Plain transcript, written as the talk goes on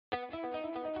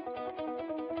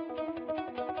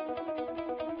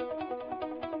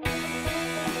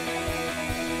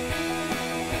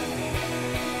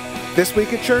This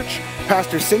week at church,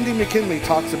 Pastor Cindy McKinley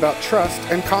talks about trust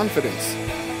and confidence.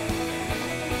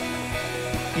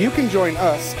 You can join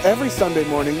us every Sunday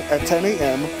morning at 10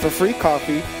 a.m. for free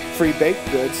coffee, free baked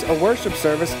goods, a worship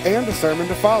service, and a sermon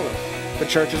to follow. The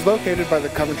church is located by the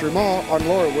Coventry Mall on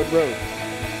Laurelwood Road.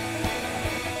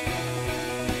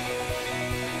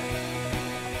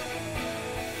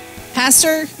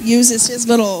 Pastor uses his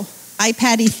little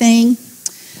iPad-y thing.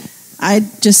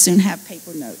 I'd just soon have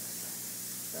paper notes.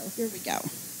 So here we go.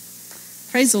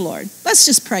 Praise the Lord. Let's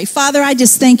just pray. Father, I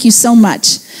just thank you so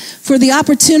much for the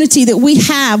opportunity that we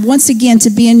have once again to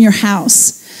be in your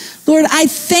house. Lord, I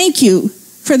thank you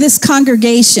for this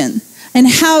congregation and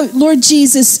how, Lord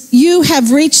Jesus, you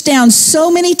have reached down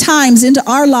so many times into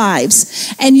our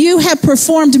lives and you have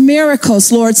performed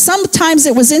miracles, Lord. Sometimes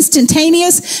it was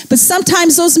instantaneous, but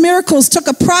sometimes those miracles took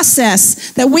a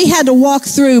process that we had to walk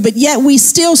through, but yet we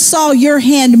still saw your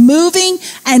hand moving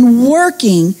and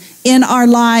working in our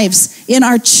lives, in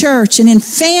our church, and in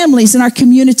families, in our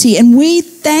community. And we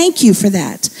thank you for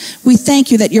that. We thank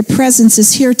you that your presence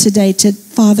is here today,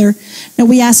 Father. Now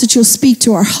we ask that you'll speak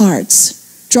to our hearts.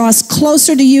 Draw us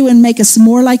closer to you and make us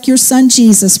more like your son,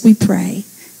 Jesus, we pray.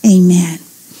 Amen.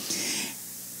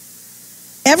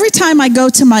 Every time I go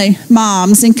to my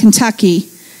mom's in Kentucky,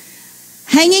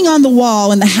 hanging on the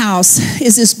wall in the house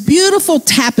is this beautiful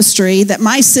tapestry that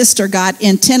my sister got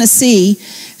in Tennessee.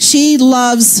 She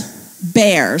loves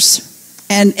bears,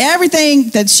 and everything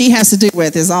that she has to do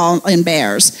with is all in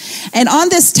bears. And on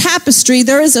this tapestry,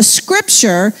 there is a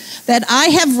scripture that I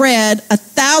have read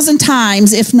 1,000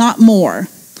 times, if not more.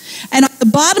 And on the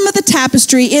bottom of the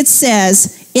tapestry, it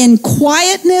says, "In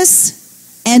quietness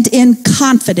and in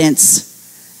confidence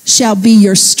shall be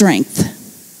your strength."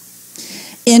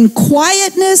 In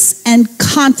quietness and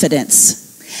confidence.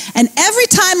 And every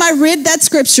time I read that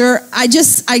scripture, I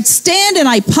stand and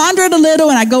I ponder it a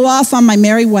little and I go off on my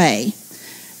merry way.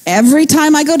 Every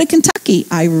time I go to Kentucky,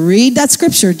 I read that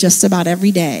scripture just about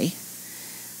every day.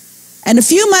 And a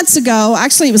few months ago,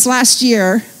 actually it was last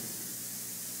year,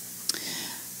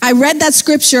 I read that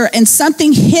scripture and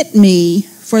something hit me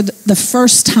for the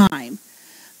first time.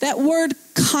 That word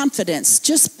confidence,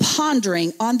 just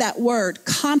pondering on that word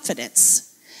confidence.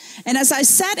 And as I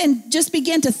sat and just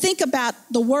began to think about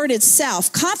the word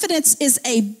itself, confidence is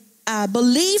a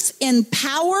belief in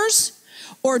powers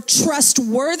or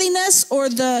trustworthiness or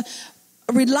the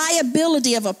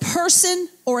reliability of a person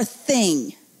or a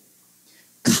thing.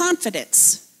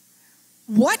 Confidence.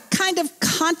 What kind of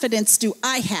confidence do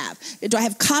I have? Do I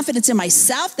have confidence in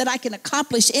myself that I can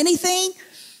accomplish anything?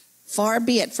 Far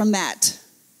be it from that.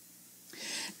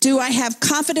 Do I have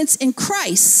confidence in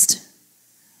Christ?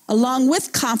 Along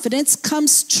with confidence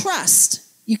comes trust.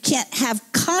 You can't have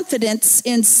confidence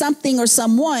in something or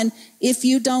someone if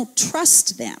you don't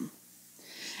trust them.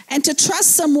 And to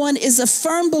trust someone is a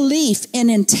firm belief in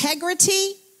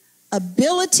integrity,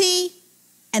 ability,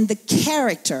 and the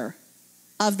character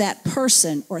of that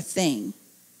person or thing.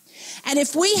 And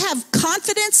if we have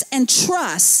confidence and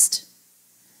trust,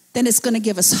 then it's going to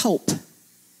give us hope.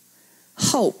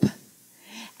 Hope.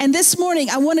 And this morning,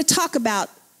 I want to talk about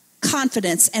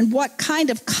confidence and what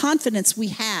kind of confidence we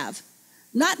have.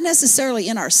 Not necessarily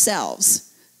in ourselves,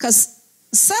 because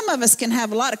some of us can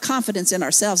have a lot of confidence in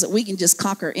ourselves that we can just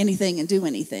conquer anything and do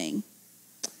anything.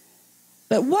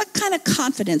 But what kind of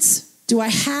confidence do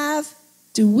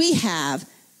we have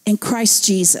in Christ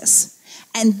Jesus?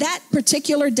 And that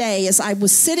particular day, as I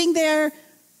was sitting there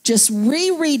just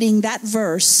rereading that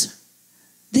verse,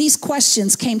 these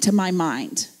questions came to my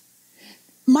mind.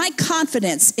 My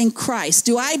confidence in Christ,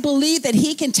 do I believe that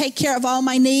he can take care of all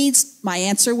my needs? My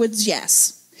answer was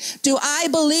yes. Do I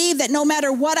believe that no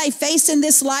matter what I face in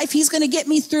this life, he's going to get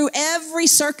me through every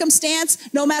circumstance,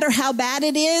 no matter how bad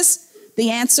it is?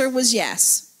 The answer was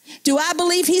yes. Do I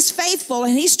believe he's faithful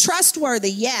and he's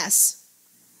trustworthy? Yes.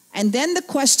 And then the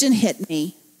question hit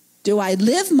me, do I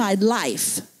live my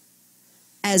life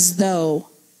as though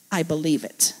I believe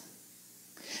it?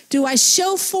 Do I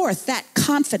show forth that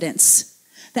confidence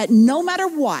that no matter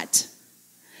what,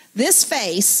 this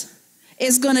face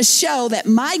is going to show that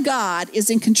my God is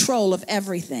in control of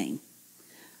everything?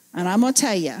 And I'm going to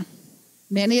tell you,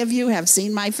 many of you have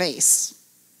seen my face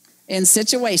in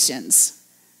situations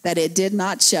that it did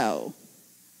not show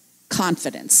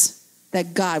confidence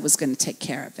that God was going to take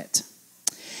care of it.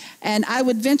 And I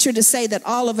would venture to say that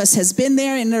all of us has been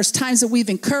there, and there's times that we've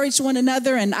encouraged one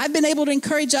another, and I've been able to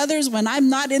encourage others when I'm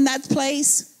not in that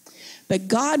place. But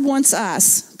God wants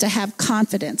us to have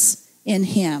confidence in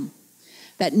him,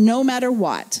 that no matter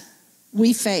what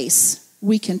we face,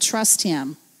 we can trust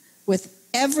him with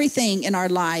everything in our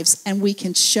lives, and we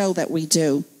can show that we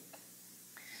do.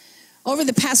 Over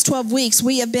the past 12 weeks,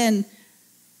 we have been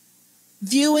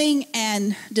viewing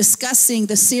and discussing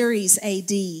the series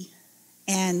AD.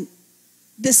 And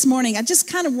this morning, I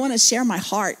just kind of want to share my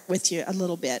heart with you a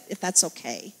little bit, if that's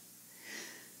okay.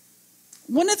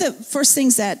 One of the first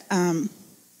things that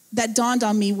dawned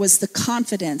on me was the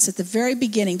confidence at the very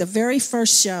beginning, the very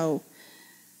first show.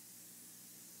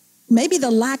 Maybe the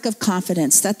lack of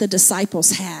confidence that the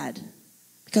disciples had.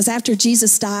 Because after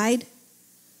Jesus died,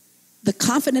 the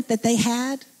confidence that they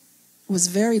had was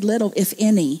very little, if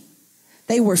any.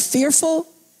 They were fearful.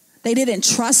 They didn't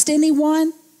trust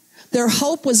anyone. Their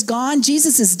hope was gone.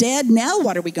 Jesus is dead. Now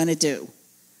what are we going to do?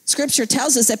 Scripture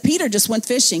tells us that Peter just went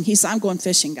fishing. He said, I'm going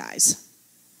fishing, guys.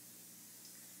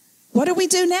 What do we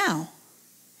do now?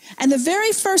 And the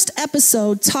very first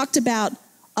episode talked about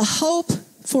a hope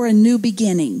for a new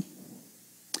beginning.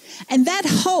 And that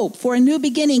hope for a new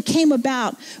beginning came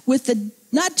about with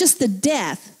not just the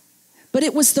death, but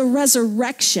it was the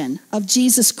resurrection of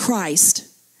Jesus Christ.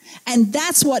 And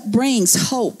that's what brings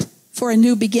hope for a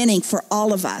new beginning for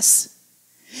all of us.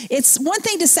 It's one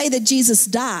thing to say that Jesus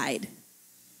died,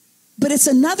 but it's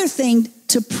another thing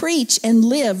to preach and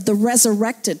live the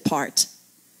resurrected part.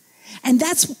 And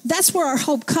that's where our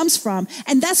hope comes from.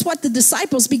 And that's what the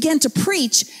disciples began to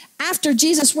preach after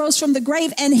Jesus rose from the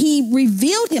grave and he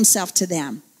revealed himself to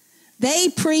them. They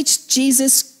preached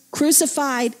Jesus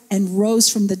crucified and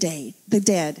rose from the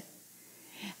dead.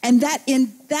 And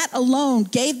that alone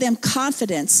gave them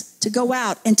confidence to go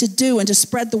out and to do and to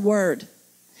spread the word.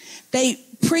 They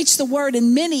preached the word,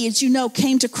 and many, as you know,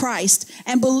 came to Christ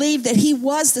and believed that he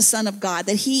was the Son of God,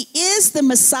 that he is the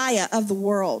Messiah of the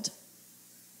world.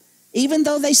 Even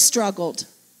though they struggled,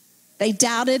 they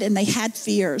doubted, and they had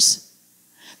fears.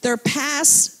 Their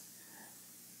past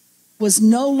was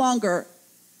no longer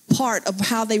part of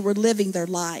how they were living their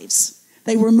lives.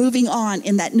 They were moving on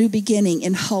in that new beginning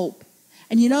in hope.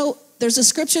 And you know, there's a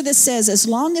scripture that says, as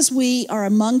long as we are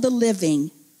among the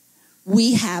living,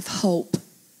 we have hope.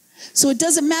 So it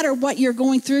doesn't matter what you're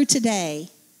going through today,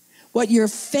 what you're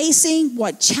facing,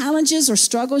 what challenges or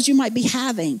struggles you might be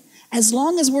having. As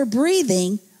long as we're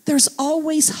breathing, there's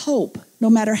always hope, no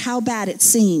matter how bad it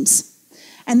seems.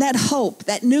 And that hope,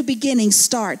 that new beginning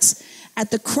starts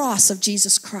at the cross of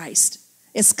Jesus Christ.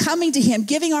 It's coming to him,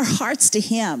 giving our hearts to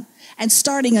him, and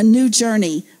starting a new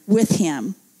journey with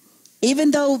him.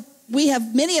 Even though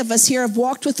many of us here have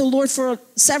walked with the Lord for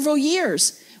several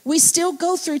years, we still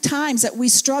go through times that we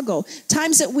struggle,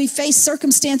 times that we face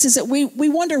circumstances that we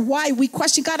wonder why. We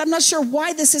question, God, I'm not sure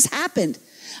why this has happened.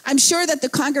 I'm sure that the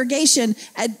congregation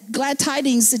at Glad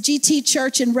Tidings, the GT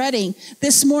Church in Redding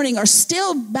this morning are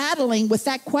still battling with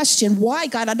that question. Why,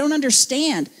 God? I don't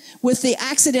understand. With the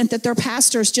accident that their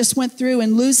pastors just went through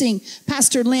and losing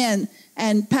Pastor Lynn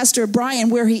and Pastor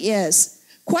Brian where he is.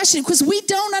 Question, because we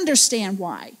don't understand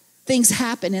why things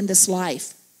happen in this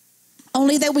life.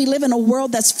 Only that we live in a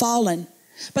world that's fallen.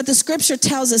 But the scripture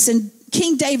tells us, in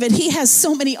King David, he has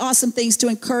so many awesome things to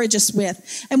encourage us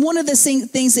with. And one of the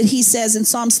things that he says in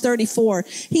Psalms 34,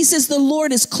 he says, the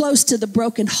Lord is close to the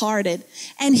brokenhearted,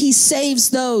 and he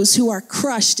saves those who are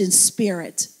crushed in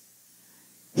spirit.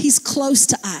 He's close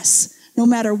to us, no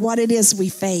matter what it is we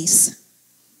face.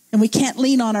 And we can't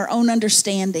lean on our own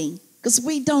understanding, because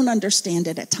we don't understand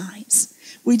it at times.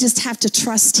 We just have to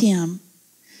trust him.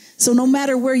 So no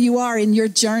matter where you are in your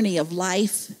journey of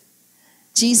life,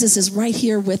 Jesus is right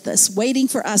here with us, waiting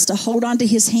for us to hold on to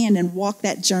his hand and walk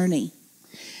that journey.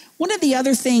 One of the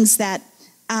other things that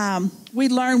we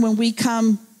learn when we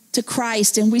come to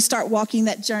Christ and we start walking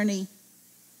that journey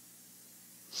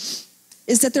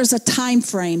is that there's a time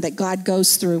frame that God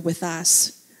goes through with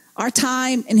us. Our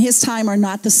time and his time are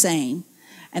not the same.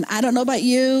 And I don't know about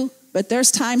you, but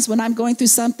there's times when I'm going through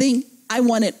something, I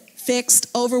want it fixed,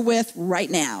 over with right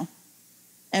now.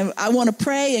 And I want to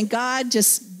pray, and God,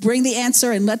 just bring the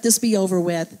answer and let this be over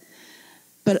with.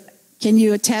 But can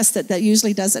you attest that that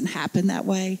usually doesn't happen that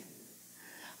way?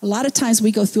 A lot of times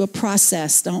we go through a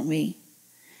process, don't we?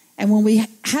 And when we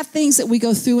have things that we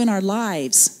go through in our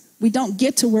lives, we don't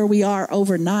get to where we are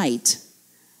overnight.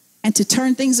 And to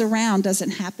turn things around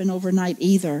doesn't happen overnight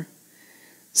either.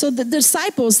 So the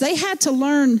disciples, they had to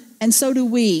learn, and so do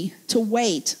we, to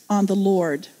wait on the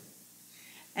Lord.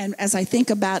 And as I think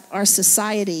about our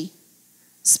society,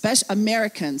 especially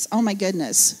Americans, oh my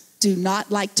goodness, do not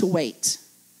like to wait.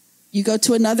 You go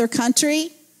to another country,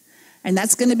 and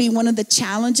that's going to be one of the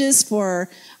challenges for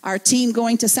our team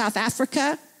going to South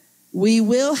Africa. We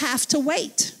will have to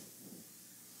wait.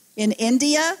 In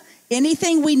India,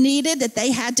 anything we needed that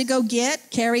they had to go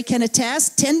get, Carrie can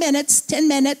attest, 10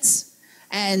 minutes.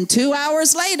 And 2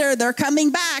 hours later, they're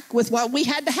coming back with what we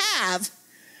had to have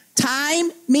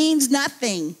Time means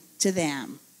nothing to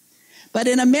them. But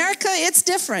in America, it's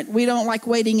different. We don't like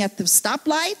waiting at the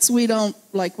stoplights. We don't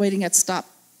like waiting at stop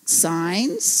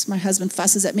signs. My husband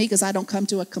fusses at me because I don't come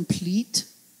to a complete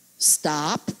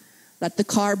stop. Let the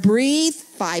car breathe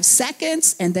 5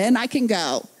 seconds, and then I can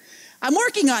go. I'm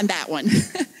working on that one.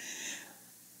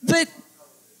 But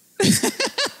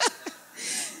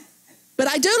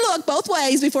I do look both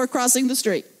ways before crossing the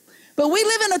street. But we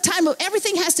live in a time of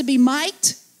everything has to be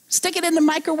mic'd, stick it in the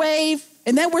microwave,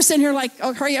 and then we're sitting here like,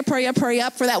 oh, hurry up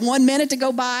for that 1 minute to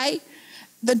go by.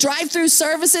 The drive-through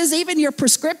services, even your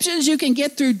prescriptions you can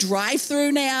get through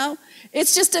drive-through now.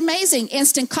 It's just amazing.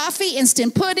 Instant coffee,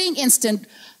 instant pudding, instant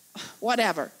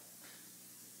whatever.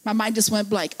 My mind just went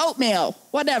blank. Oatmeal,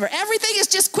 whatever. Everything is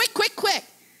just quick.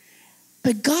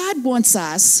 But God wants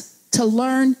us to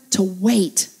learn to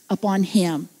wait upon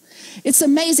him. It's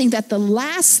amazing that the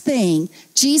last thing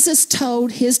Jesus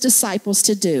told his disciples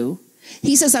to do,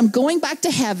 he says, I'm going back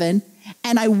to heaven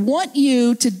and I want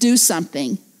you to do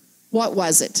something. What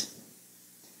was it?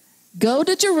 Go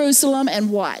to Jerusalem and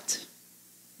what?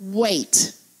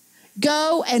 Wait.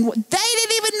 Go and they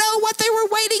didn't even know what they were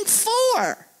waiting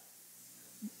for.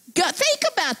 Think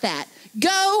about that.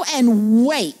 Go and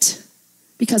wait.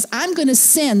 Because I'm going to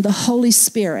send the Holy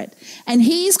Spirit. And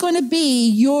he's going to be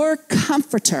your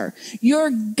comforter,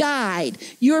 your guide,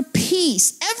 your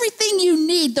peace, everything you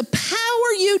need, the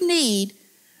power you need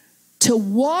to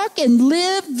walk and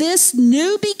live this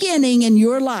new beginning in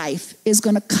your life is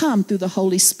going to come through the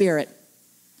Holy Spirit.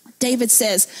 David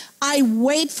says, I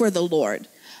wait for the Lord.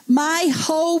 My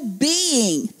whole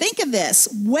being, think of this,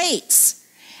 waits.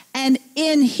 And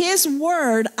in his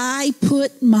word, I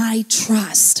put my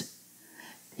trust.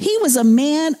 He was a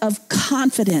man of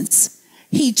confidence.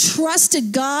 He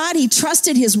trusted God. He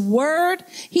trusted his word.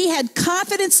 He had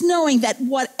confidence knowing that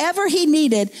whatever he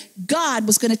needed, God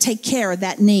was going to take care of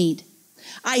that need.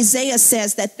 Isaiah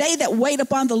says that they that wait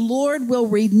upon the Lord will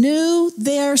renew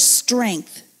their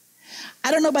strength. I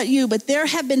don't know about you, but there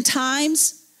have been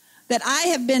times that I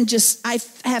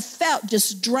have felt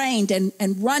just drained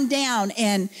and run down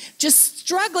and just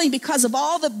struggling because of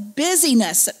all the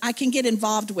busyness that I can get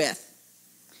involved with.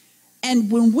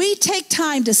 And when we take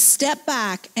time to step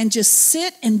back and just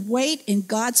sit and wait in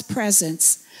God's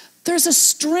presence, there's a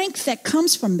strength that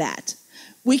comes from that.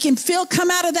 We can come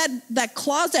out of that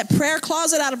closet, that prayer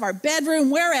closet, out of our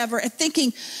bedroom, wherever, and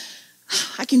thinking,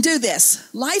 I can do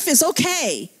this. Life is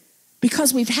okay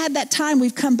because we've had that time,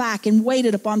 we've come back and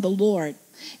waited upon the Lord.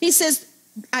 He says,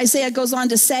 Isaiah goes on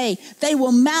to say, they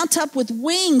will mount up with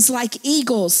wings like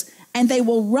eagles, and they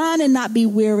will run and not be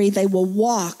weary. They will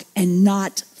walk and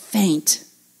not faint.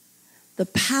 The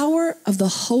power of the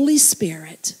Holy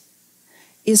Spirit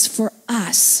is for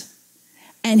us,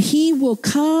 and he will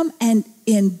come and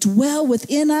indwell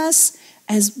within us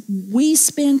as we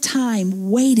spend time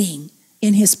waiting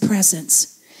in his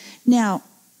presence. Now,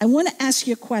 I want to ask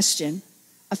you a question.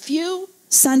 A few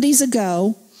Sundays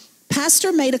ago,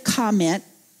 Pastor made a comment.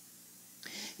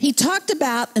 He talked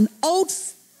about an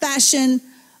old-fashioned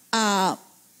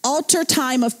altar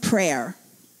time of prayer.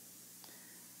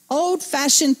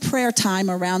 Old-fashioned prayer time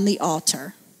around the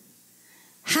altar.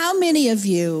 How many of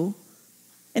you,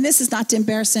 and this is not to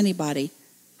embarrass anybody,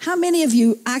 how many of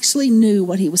you actually knew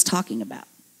what he was talking about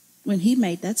when he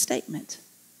made that statement?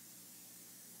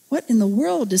 What in the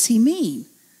world does he mean?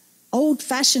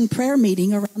 Old-fashioned prayer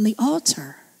meeting around the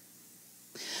altar.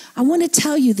 I want to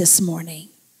tell you this morning,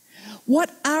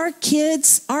 what our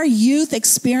kids, our youth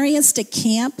experienced at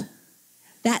camp,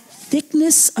 that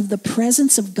thickness of the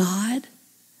presence of God,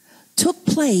 took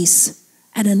place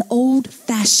at an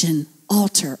old-fashioned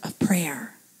altar of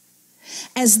prayer.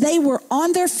 As they were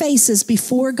on their faces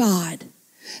before God,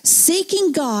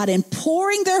 seeking God and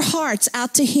pouring their hearts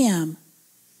out to him,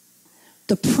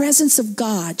 the presence of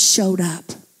God showed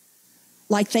up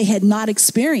like they had not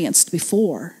experienced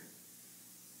before.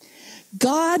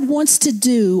 God wants to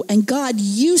do, and God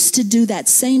used to do that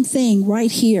same thing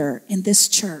right here in this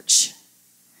church.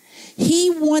 He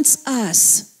wants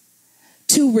us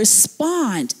to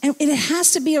respond, and it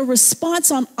has to be a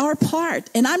response on our part.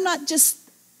 And I'm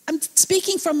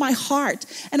speaking from my heart,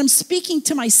 and I'm speaking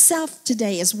to myself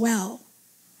today as well.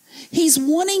 He's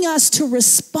wanting us to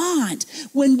respond.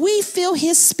 When we feel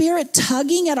his spirit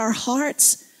tugging at our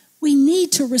hearts, we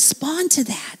need to respond to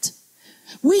that.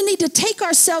 We need to take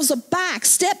ourselves aback,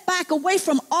 step back away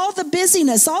from all the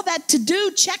busyness, all that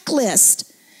to-do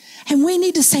checklist. And we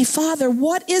need to say, Father,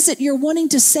 what is it you're wanting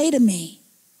to say to me?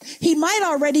 He might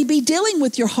already be dealing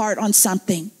with your heart on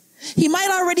something. He might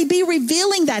already be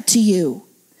revealing that to you.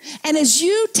 And as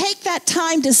you take that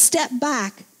time to step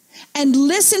back and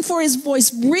listen for his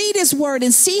voice, read his word,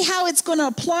 and see how it's going to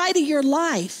apply to your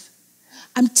life,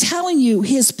 I'm telling you,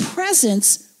 his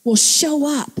presence will show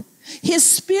up. His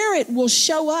spirit will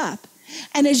show up.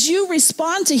 And as you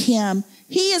respond to him,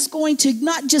 he is going to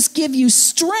not just give you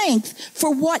strength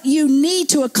for what you need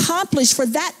to accomplish for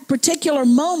that particular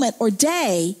moment or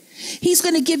day. He's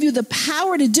going to give you the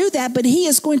power to do that, but he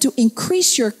is going to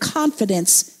increase your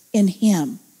confidence in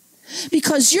him.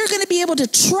 Because you're going to be able to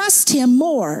trust him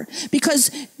more. Because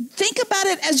think about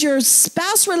it as your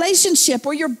spouse relationship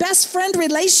or your best friend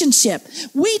relationship.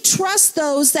 We trust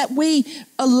those that we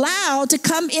allow to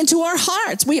come into our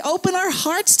hearts. We open our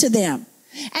hearts to them.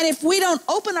 And if we don't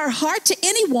open our heart to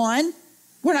anyone,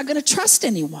 we're not going to trust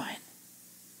anyone.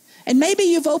 And maybe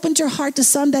you've opened your heart to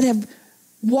some that have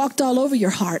walked all over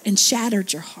your heart and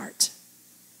shattered your heart.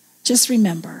 Just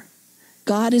remember,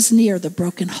 God is near the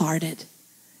brokenhearted.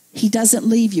 He doesn't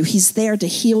leave you. He's there to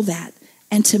heal that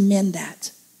and to mend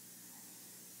that.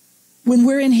 When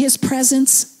we're in his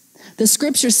presence, the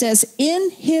scripture says,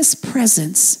 in his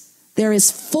presence, there is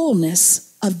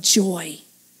fullness of joy.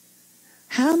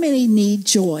 How many need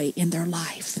joy in their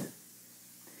life?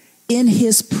 In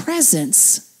his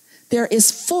presence, there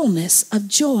is fullness of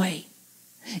joy.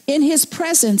 In his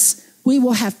presence, we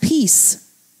will have peace.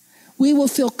 We will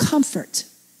feel comfort.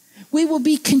 We will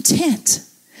be content.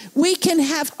 We can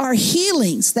have our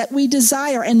healings that we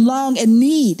desire and long and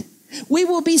need. We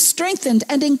will be strengthened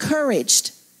and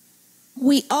encouraged.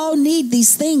 We all need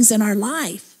these things in our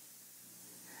life.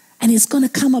 And it's going to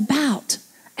come about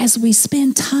as we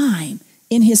spend time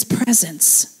in his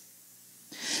presence.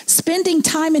 Spending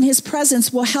time in his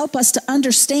presence will help us to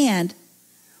understand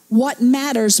what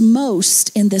matters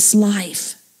most in this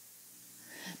life.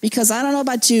 Because I don't know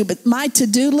about you, but my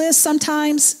to-do list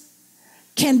sometimes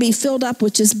can be filled up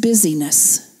with just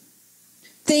busyness.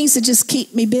 Things that just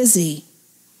keep me busy.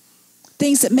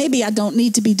 Things that maybe I don't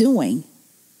need to be doing.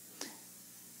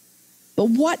 But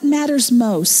what matters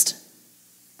most?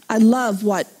 I love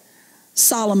what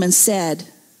Solomon said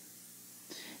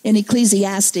in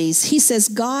Ecclesiastes. He says,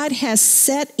 God has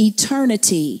set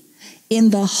eternity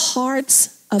in the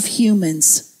hearts of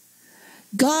humans.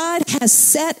 God has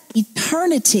set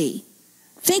eternity.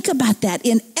 Think about that.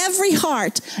 In every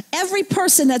heart, every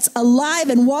person that's alive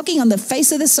and walking on the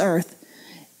face of this earth,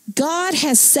 God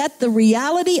has set the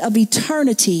reality of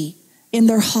eternity in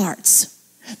their hearts.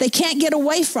 They can't get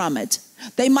away from it.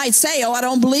 They might say, oh, I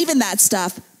don't believe in that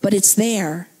stuff, but it's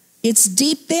there. It's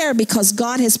deep there because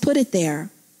God has put it there.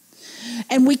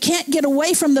 And we can't get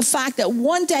away from the fact that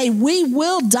one day we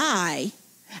will die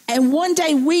and one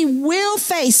day we will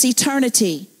face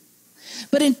eternity.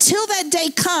 But until that day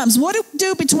comes, what do we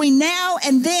do between now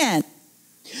and then?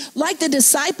 Like the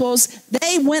disciples,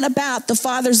 they went about the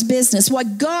Father's business,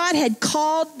 what God had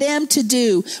called them to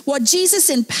do, what Jesus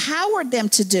empowered them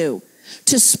to do,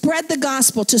 to spread the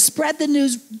gospel, to spread the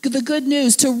news, the good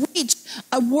news, to reach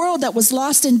a world that was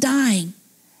lost and dying.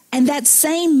 And that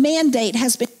same mandate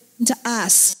has been given to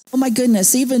us. Oh my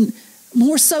goodness, even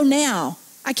more so now.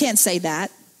 I can't say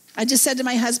that. I just said to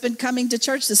my husband coming to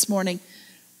church this morning,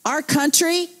 our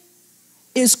country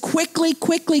is quickly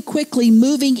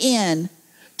moving in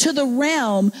to the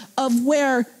realm of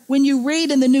where, when you read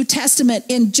in the New Testament,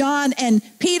 in John and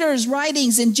Peter's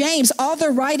writings and James, all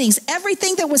their writings,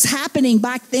 everything that was happening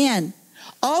back then,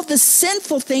 all the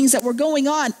sinful things that were going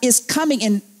on is coming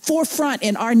in forefront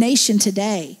in our nation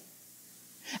today.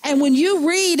 And when you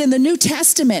read in the New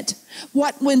Testament,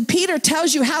 when Peter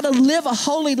tells you how to live a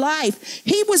holy life,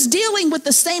 he was dealing with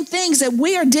the same things that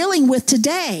we are dealing with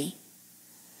today.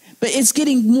 But it's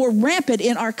getting more rampant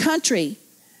in our country.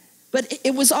 But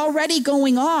it was already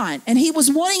going on. And he was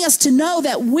wanting us to know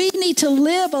that we need to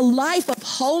live a life of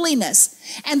holiness.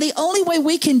 And the only way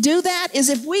we can do that is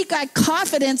if we got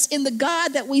confidence in the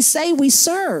God that we say we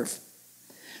serve.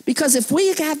 Because if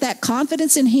we have that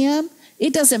confidence in him,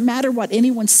 it doesn't matter what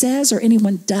anyone says or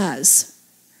anyone does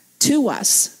to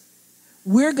us.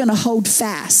 We're going to hold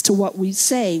fast to what we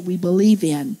say we believe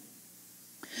in.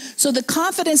 So the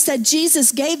confidence that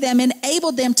Jesus gave them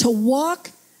enabled them to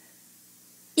walk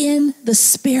in the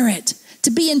Spirit, to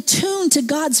be in tune to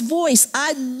God's voice.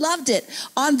 I loved it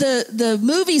on the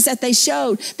movies that they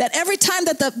showed, that every time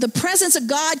that the presence of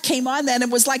God came on, then it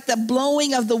was like the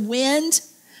blowing of the wind.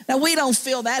 Now, we don't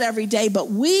feel that every day, but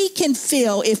we can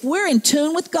feel, if we're in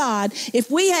tune with God, if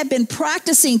we have been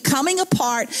practicing coming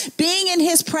apart, being in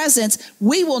his presence,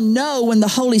 we will know when the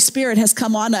Holy Spirit has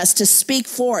come on us to speak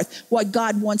forth what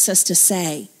God wants us to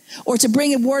say, or to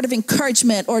bring a word of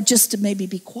encouragement, or just to maybe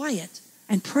be quiet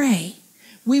and pray.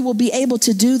 We will be able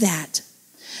to do that.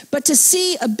 but to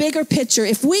see a bigger picture.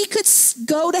 If we could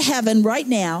go to heaven right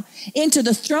now, into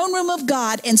the throne room of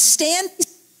God, and stand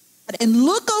and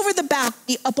look over the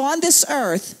balcony upon this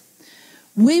earth,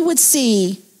 we would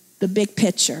see the big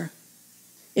picture.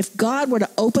 If God were to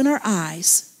open our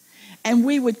eyes, and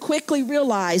we would quickly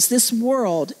realize this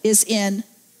world is in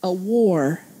a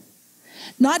war,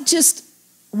 not just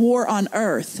war on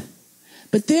earth,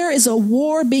 but there is a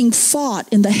war being fought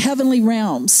in the heavenly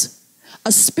realms,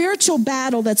 a spiritual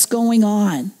battle that's going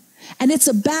on. And it's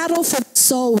a battle for the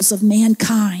souls of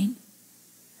mankind.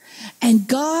 And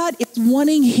God is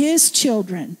wanting his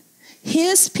children,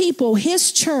 his people,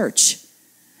 his church,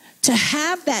 to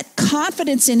have that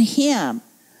confidence in him,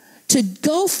 to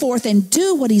go forth and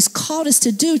do what he's called us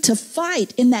to do, to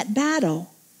fight in that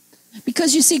battle.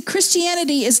 Because you see,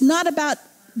 Christianity is not about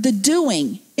the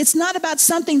doing. It's not about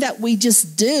something that we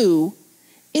just do.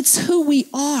 It's who we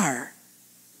are.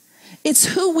 It's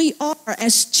who we are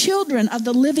as children of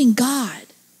the living God.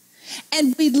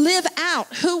 And we live out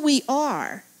who we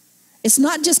are. It's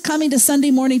not just coming to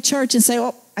Sunday morning church and say,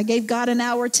 oh, I gave God an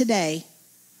hour today,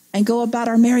 and go about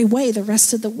our merry way the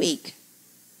rest of the week.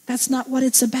 That's not what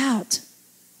it's about.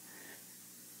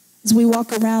 As we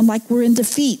walk around like we're in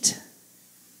defeat.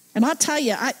 And I'll tell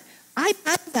you, I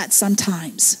battle that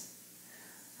sometimes.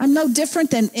 I'm no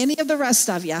different than any of the rest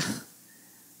of you.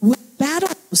 We battle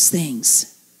those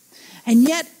things. And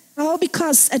yet, all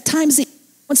because at times he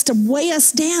wants to weigh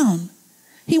us down.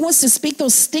 He wants to speak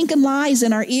those stinking lies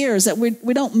in our ears that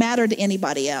we don't matter to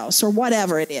anybody else or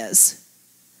whatever it is.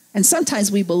 And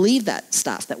sometimes we believe that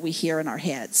stuff that we hear in our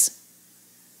heads.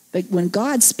 But when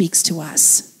God speaks to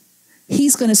us,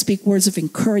 he's going to speak words of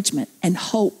encouragement and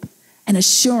hope and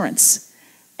assurance.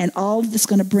 And all of this is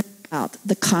going to bring out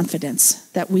the confidence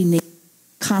that we need.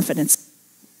 Confidence.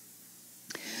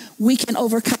 We can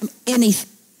overcome anything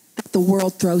that the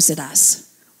world throws at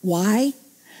us. Why?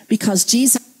 Because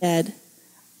Jesus said,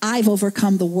 I've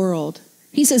overcome the world.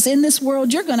 He says, in this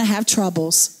world, you're going to have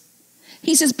troubles.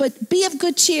 He says, but be of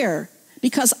good cheer,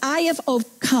 because I have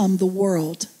overcome the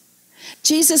world.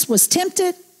 Jesus was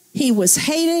tempted. He was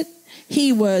hated.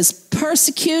 He was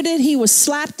persecuted. He was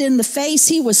slapped in the face.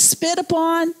 He was spit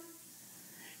upon.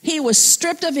 He was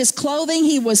stripped of his clothing.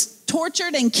 He was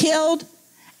tortured and killed.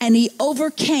 And he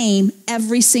overcame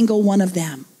every single one of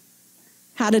them.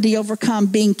 How did he overcome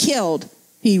being killed?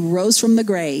 He rose from the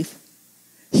grave.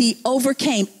 He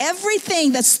overcame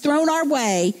everything that's thrown our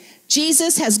way.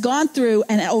 Jesus has gone through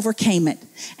and overcame it.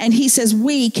 And he says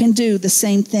we can do the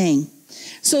same thing.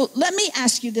 So let me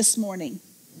ask you this morning.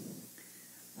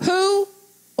 Who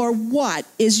or what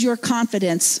is your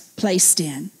confidence placed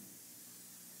in?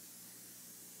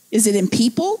 Is it in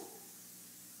people?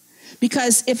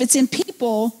 Because if it's in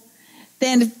people,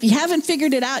 then if you haven't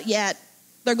figured it out yet,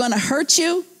 they're going to hurt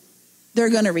you.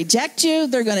 They're going to reject you.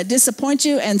 They're going to disappoint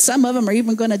you. And some of them are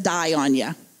even going to die on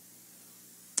you.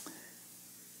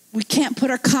 We can't put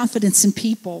our confidence in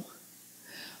people.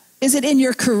 Is it in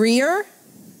your career?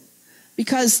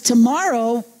 Because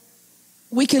tomorrow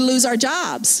we could lose our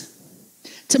jobs.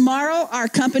 Tomorrow our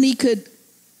company could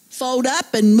fold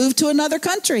up and move to another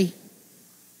country.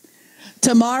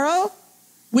 Tomorrow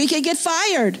we could get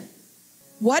fired.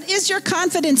 What is your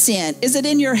confidence in? Is it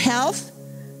in your health?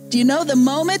 Do you know the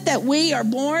moment that we are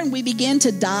born, we begin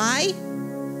to die?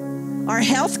 Our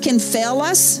health can fail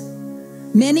us.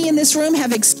 Many in this room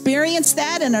have experienced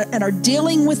that and are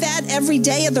dealing with that every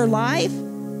day of their life.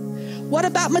 What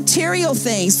about material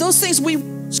things? Those things we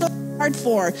work so hard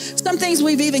for. Some things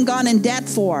we've even gone in debt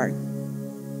for.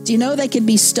 Do you know they could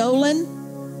be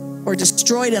stolen or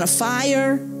destroyed in a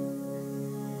fire?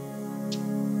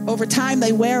 Over time,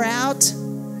 they wear out.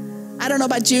 I don't know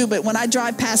about you, but when I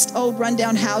drive past old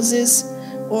rundown houses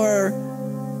or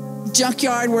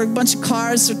junkyard where a bunch of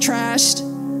cars are trashed,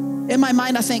 in my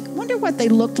mind I think, wonder what they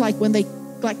looked like when they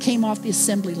came off the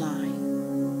assembly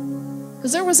line.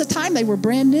 Because there was a time they were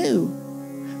brand new.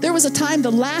 There was a time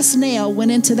the last nail went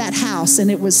into that house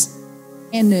and it was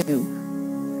brand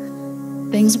new.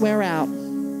 Things wear out.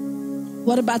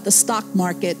 What about the stock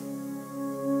market?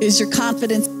 Is your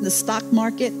confidence in the stock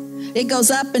market? It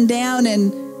goes up and down,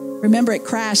 and remember it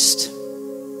crashed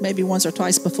maybe once or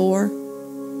twice before.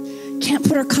 Can't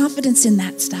put our confidence in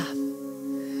that stuff.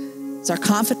 Is our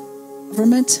confidence in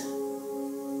government?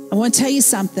 I want to tell you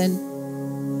something.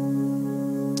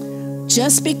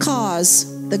 Just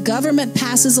because the government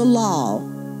passes a law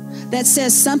that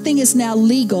says something is now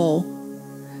legal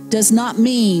does not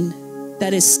mean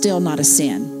that it's still not a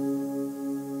sin.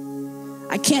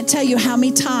 I can't tell you how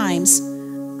many times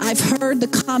I've heard the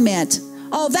comment,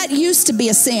 oh, that used to be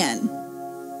a sin.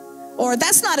 Or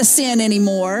that's not a sin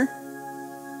anymore.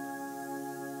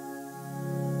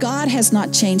 God has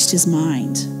not changed his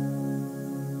mind.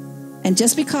 And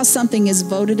just because something is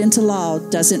voted into law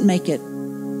doesn't make it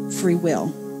free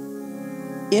will,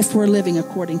 if we're living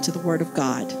according to the word of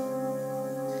God.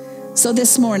 So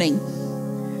this morning,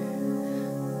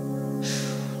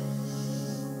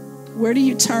 where do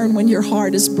you turn when your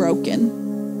heart is broken?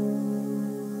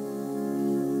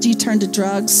 Do you turn to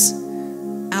drugs,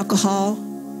 alcohol?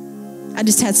 I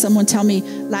just had someone tell me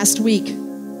last week,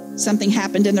 something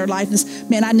happened in their life.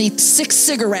 Man, I need 6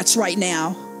 cigarettes right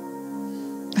now.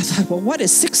 I thought, well, what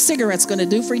is 6 cigarettes going to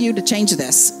do for you to change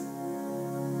this?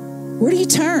 Where do you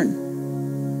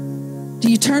turn?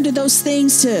 Do you turn to those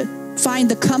things to find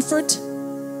the comfort?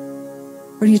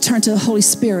 Or do you turn to the Holy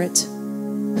Spirit,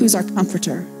 who's our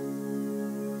comforter?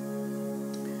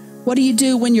 What do you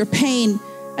do when your pain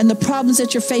and the problems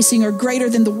that you're facing are greater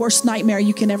than the worst nightmare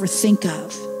you can ever think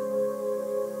of?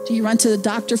 Do you run to the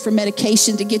doctor for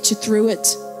medication to get you through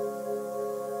it?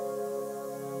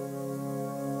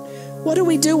 What do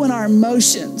we do when our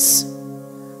emotions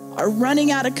are running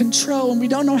out of control and we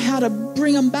don't know how to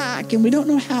bring them back, and we don't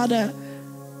know how to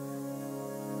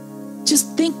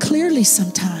just think clearly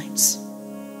sometimes?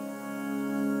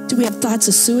 Do we have thoughts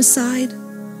of suicide?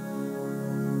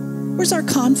 Where's our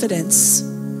confidence?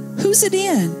 Who's it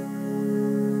in?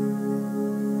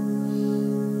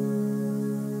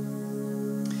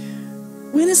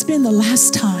 When has been the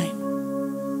last time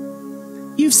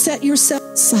you've set yourself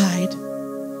aside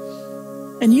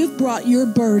and you've brought your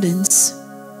burdens,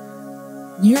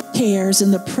 your cares,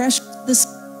 and the pressure of this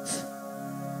life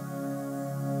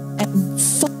and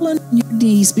fallen on your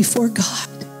knees before God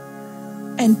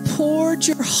and poured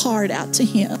your heart out to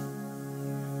him,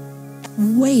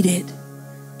 waited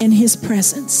in his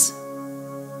presence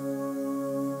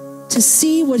to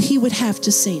see what he would have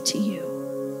to say to you?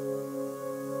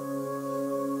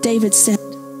 David said,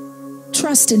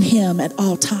 trust in him at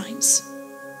all times.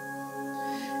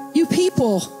 You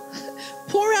people,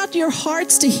 pour out your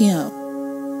hearts to him,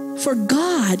 for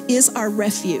God is our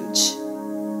refuge.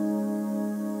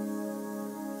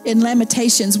 In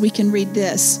Lamentations, we can read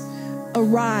this: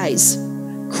 arise,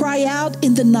 cry out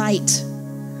in the night,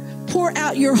 pour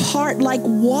out your heart like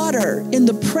water in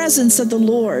the presence of the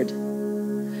Lord.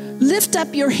 Lift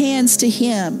up your hands to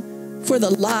him for the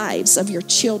lives of your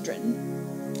children.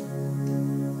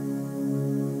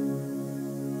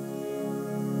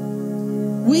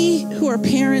 We who are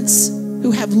parents,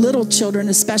 who have little children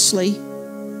especially,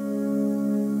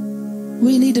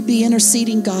 we need to be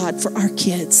interceding God for our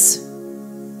kids,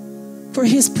 for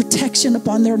his protection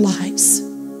upon their lives,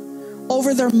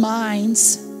 over their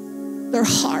minds, their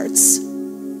hearts.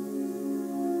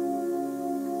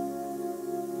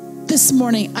 This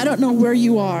morning, I don't know where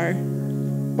you are.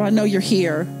 Well, I know you're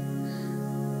here,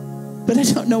 but I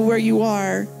don't know where you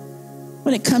are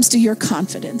when it comes to your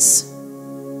confidence,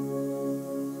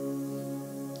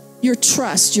 your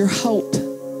trust, your hope.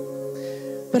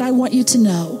 But I want you to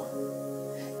know,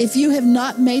 if you have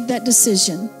not made that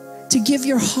decision to give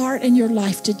your heart and your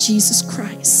life to Jesus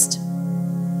Christ,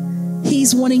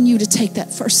 he's wanting you to take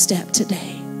that first step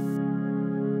today.